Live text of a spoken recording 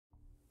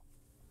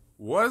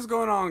What's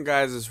going on,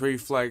 guys? It's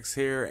Reflex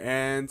here,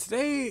 and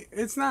today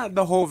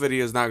the whole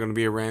video is not going to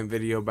be a rant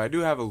video, but I do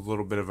have a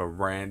little bit of a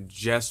rant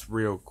just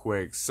real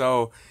quick.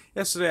 So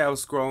yesterday I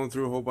was scrolling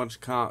through a whole bunch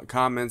of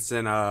comments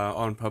and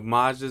on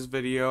Pubmaj's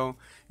video,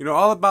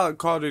 all about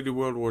Call of Duty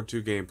World War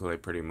II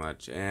gameplay pretty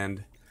much,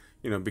 and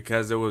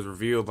because it was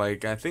revealed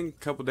like I think a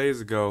couple days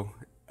ago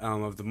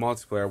of the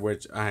multiplayer,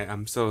 which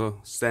I'm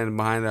still standing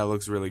behind. That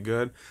looks really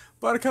good,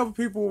 but a couple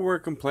people were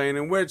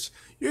complaining, which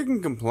you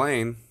can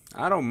complain.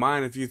 I don't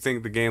mind if you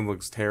think the game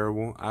looks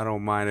terrible. I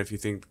don't mind if you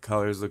think the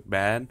colors look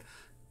bad.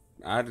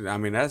 I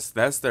mean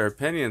that's their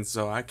opinion,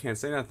 so I can't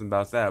say nothing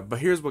about that.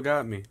 But here's what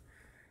got me.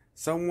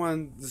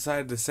 Someone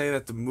decided to say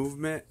that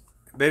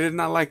they did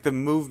not like the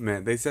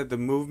movement. They said the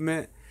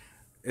movement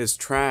is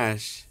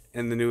trash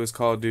in the newest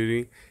Call of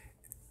Duty.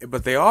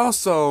 But they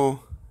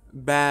also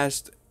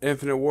bashed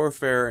Infinite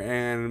Warfare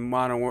and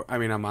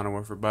not Modern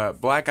Warfare, but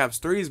Black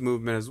Ops 3's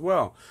movement as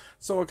well.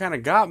 So what kind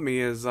of got me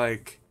is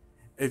like,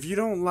 if you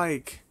don't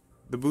like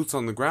the boots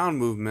on the ground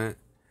movement,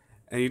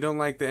 and you don't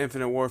like the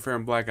Infinite Warfare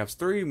and Black Ops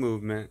 3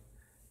 movement,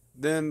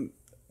 then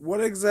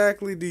what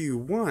exactly do you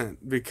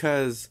want?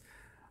 Because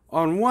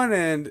on one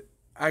end,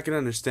 I can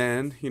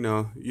understand, you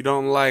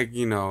don't like,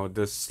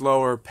 the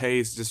slower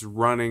pace, just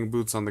running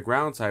boots on the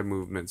ground type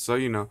movement.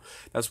 So,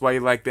 that's why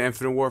you like the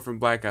Infinite Warfare and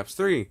Black Ops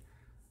 3.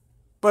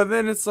 But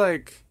then it's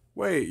like,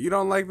 wait, you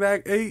don't like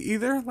that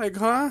either? Like,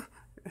 huh?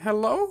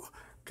 Hello?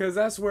 Because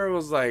that's where it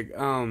was like,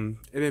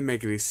 it didn't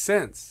make any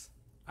sense.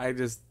 I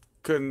just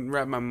couldn't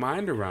wrap my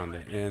mind around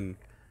it, and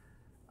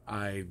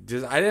I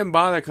didn't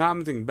bother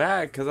commenting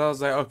back because I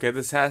was like, okay,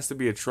 this has to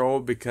be a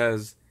troll,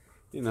 because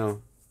the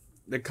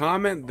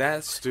comment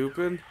that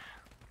stupid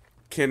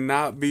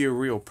cannot be a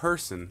real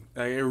person.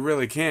 Like, it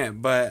really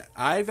can't. But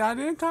I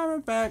didn't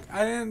comment back.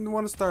 I didn't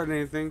want to start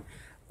anything,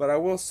 but I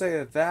will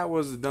say that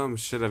was the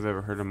dumbest shit I've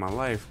ever heard in my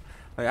life.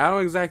 Like, I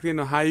don't exactly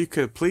know how you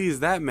could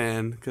please that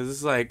man, because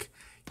it's like,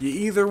 you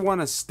either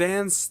want to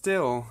stand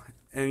still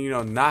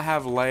and not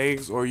have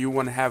legs, or you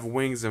want to have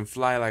wings and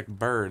fly like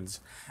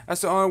birds.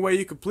 That's the only way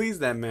you could please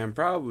that man,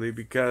 probably,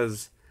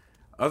 because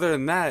other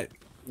than that,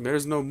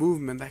 there's no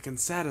movement that can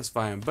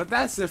satisfy him. But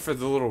that's it for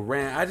the little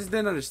rant. I just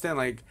didn't understand.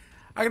 Like,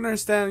 I can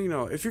understand,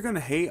 if you're gonna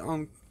hate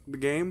on the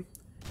game,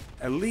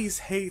 at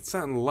least hate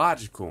something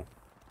logical.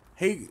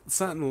 Hate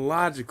something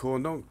logical,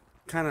 and don't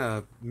kind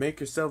of make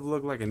yourself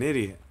look like an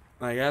idiot.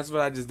 Like, that's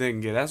what I just didn't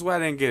get. That's why I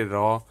didn't get it at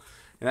all.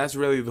 And that's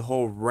really the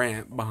whole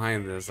rant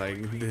behind this.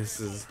 Like, this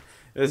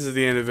is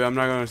the end of it. I'm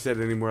not going to shed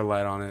any more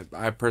light on it.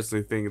 I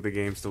personally think the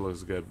game still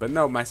looks good. But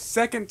no, my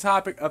second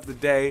topic of the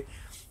day,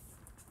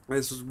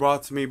 this was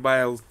brought to me by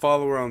a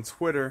follower on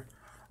Twitter.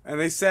 And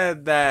they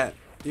said that,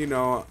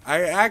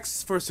 I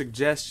asked for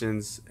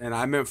suggestions, and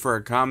I meant for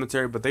a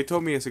commentary, but they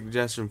told me a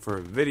suggestion for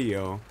a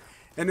video.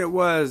 And it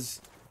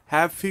was,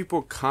 have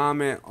people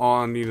comment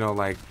on,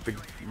 like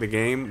the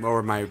game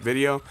or my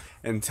video,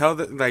 and tell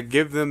them to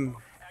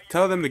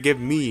give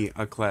me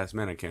a class.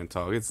 Man, I can't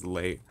talk. It's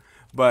late.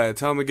 But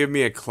tell them to give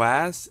me a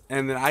class,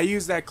 and then I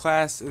use that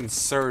class in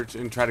search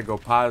and try to go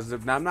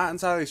positive. Now, I'm not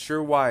entirely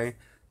sure why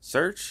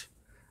search.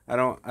 I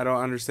don't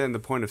understand the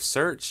point of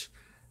search.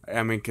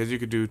 I mean, because you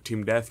could do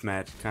team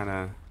deathmatch, kind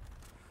of.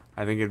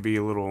 I think it'd be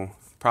a little,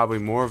 probably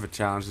more of a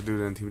challenge to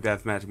do it in team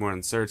deathmatch more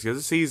than search, because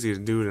it's easy to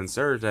do it in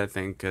search, I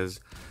think, because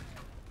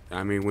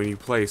I mean, when you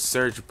play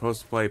search, you're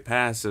supposed to play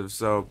passive.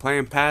 So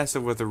playing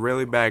passive with a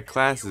really bad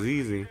class is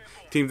easy.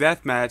 Team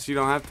deathmatch, you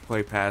don't have to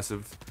play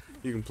passive.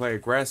 You can play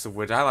aggressive,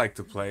 which I like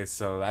to play.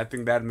 So I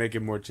think that'd make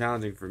it more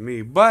challenging for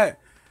me. But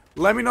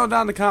let me know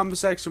down in the comment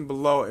section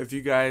below if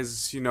you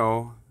guys,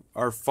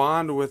 are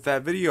fond with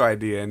that video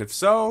idea. And if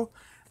so,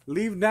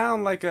 leave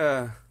down like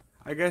a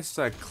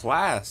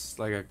class,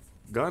 like a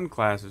gun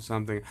class or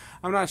something.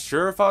 I'm not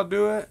sure if I'll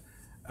do it.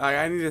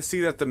 I need to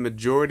see that the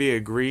majority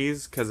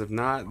agrees, because if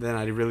not, then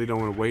I really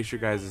don't want to waste your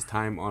guys'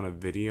 time on a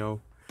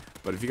video.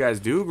 But if you guys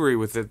do agree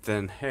with it,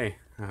 then hey,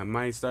 I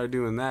might start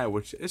doing that,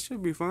 which it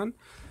should be fun.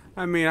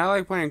 I mean, I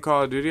like playing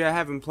Call of Duty. I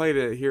haven't played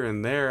it here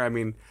and there. I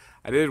mean,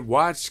 I did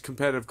watch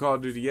competitive Call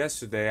of Duty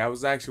yesterday. I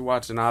was actually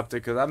watching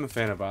Optic, because I'm a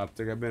fan of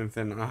Optic. I've been a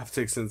fan of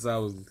Optic since I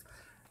was,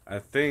 I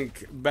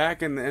think,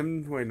 back in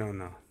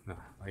the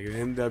like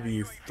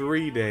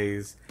MW3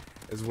 days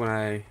is when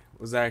I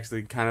was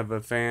actually kind of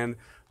a fan.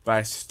 But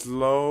I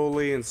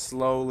slowly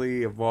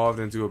evolved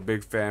into a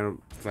big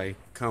fan, like,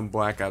 come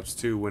Black Ops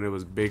 2, when it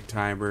was Big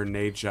Timer,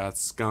 Nade Shot,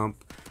 Scump.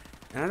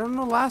 And I don't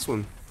know the last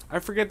one. I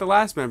forget the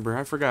last member.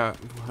 I forgot.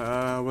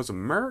 Was it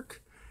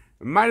Merc?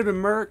 It might have been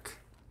Merc,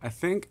 I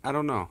think. I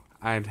don't know.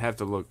 I'd have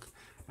to look.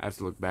 I have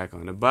to look back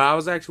on it. But I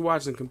was actually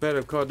watching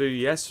competitive Call of Duty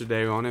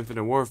yesterday on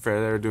Infinite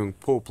Warfare. They were doing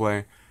pool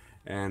play.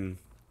 And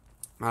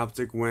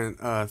Optic went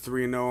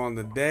 3-0 on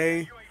the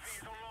day.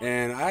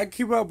 And I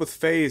keep up with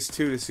FaZe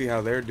too to see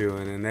how they're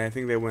doing, and I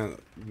think they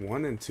went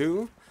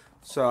 1-2.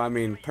 So I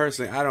mean,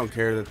 personally, I don't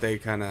care that they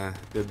kind of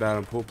did bad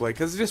on pool play,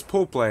 because it's just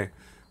pool play.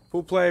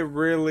 Pool play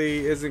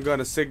really isn't going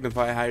to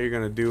signify how you're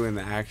going to do in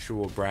the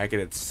actual bracket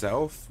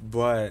itself,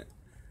 but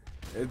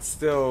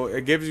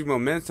it gives you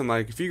momentum.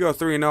 Like, if you go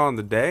 3-0 on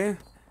the day,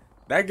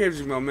 that gives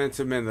you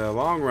momentum in the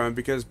long run,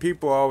 because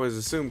people always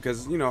assume,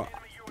 because you know,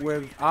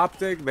 with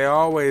Optic, they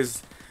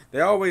always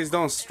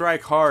don't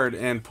strike hard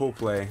in pool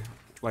play,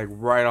 like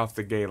right off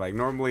the gate. Like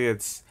normally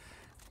it's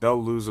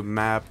they'll lose a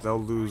map,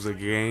 they'll lose a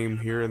game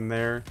here and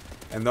there,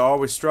 and they'll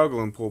always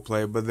struggle in pool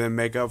play, but then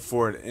make up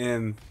for it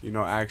in, you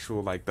know,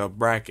 actual like the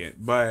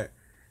bracket. But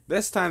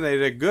this time they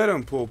did good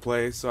in pool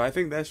play, so I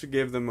think that should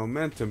give them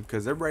momentum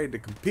because they're ready to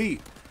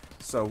compete.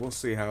 So we'll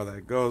see how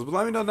that goes. But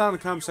let me know down in the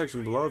comment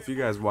section below if you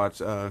guys watch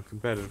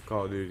competitive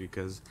Call of Duty,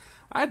 because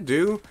I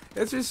do.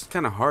 It's just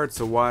kind of hard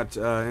to watch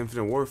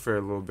Infinite Warfare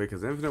a little bit,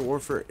 because Infinite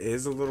Warfare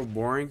is a little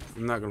boring.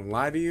 I'm not going to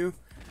lie to you.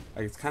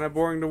 Like, it's kind of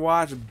boring to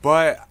watch,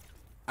 but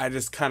I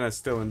just kind of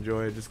still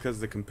enjoy it just because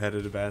of the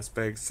competitive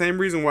aspect. Same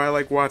reason why I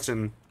like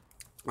watching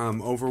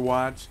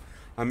Overwatch.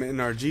 I'm an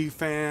NRG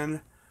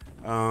fan.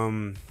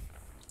 And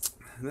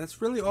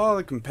that's really all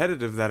the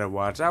competitive that I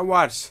watch.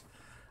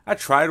 I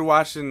tried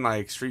watching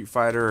like Street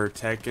Fighter or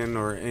Tekken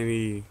or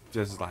any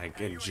just like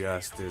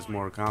Injustice,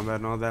 Mortal Kombat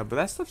and all that, but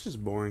that stuff's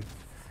just boring.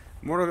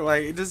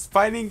 Like just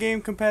fighting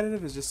game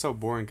competitive is just so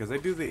boring because they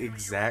do the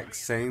exact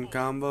same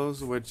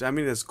combos, which I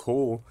mean it's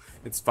cool,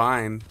 it's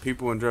fine,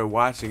 people enjoy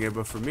watching it,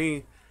 but for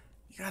me,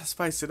 you gotta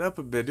spice it up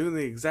a bit. Doing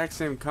the exact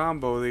same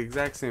combo the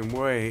exact same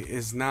way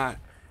is not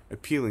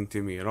appealing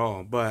to me at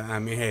all. But I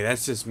mean, hey,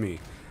 that's just me.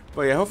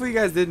 But yeah, hopefully you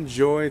guys did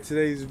enjoy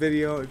today's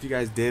video. If you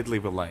guys did,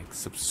 leave a like,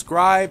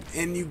 subscribe,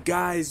 and you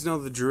guys know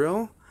the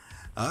drill.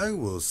 I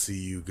will see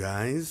you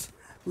guys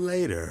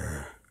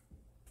later.